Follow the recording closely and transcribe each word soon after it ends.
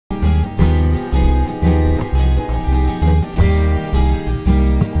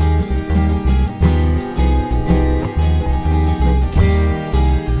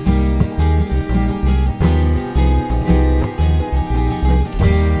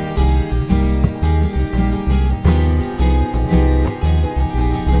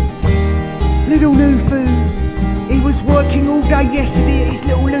yesterday at his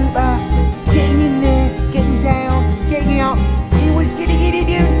little looper, getting in there, getting down, getting out. He was getting it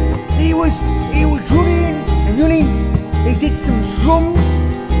in. He was running and running. He did some drums,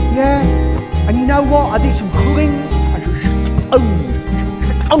 yeah. And you know what? I did some cooking and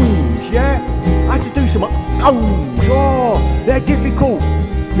some ums, yeah. I had to do some ums. Oh, they're difficult.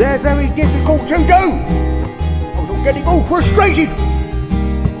 They're very difficult to do. I was getting all frustrated.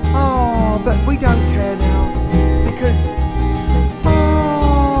 Oh, but we don't care now because.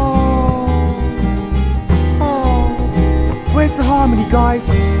 Where's the harmony, guys?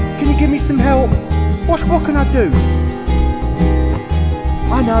 Can you give me some help? What can I do?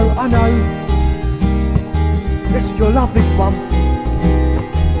 I know. Listen, you'll love this one.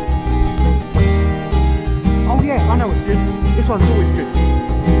 Oh yeah, I know it's good. This one's always good.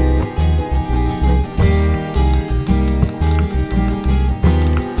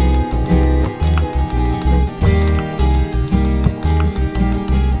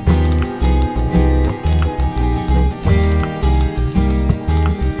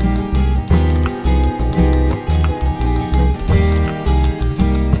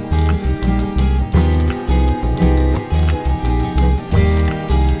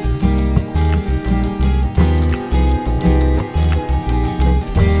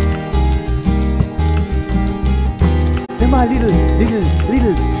 My little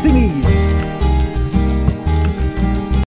thingy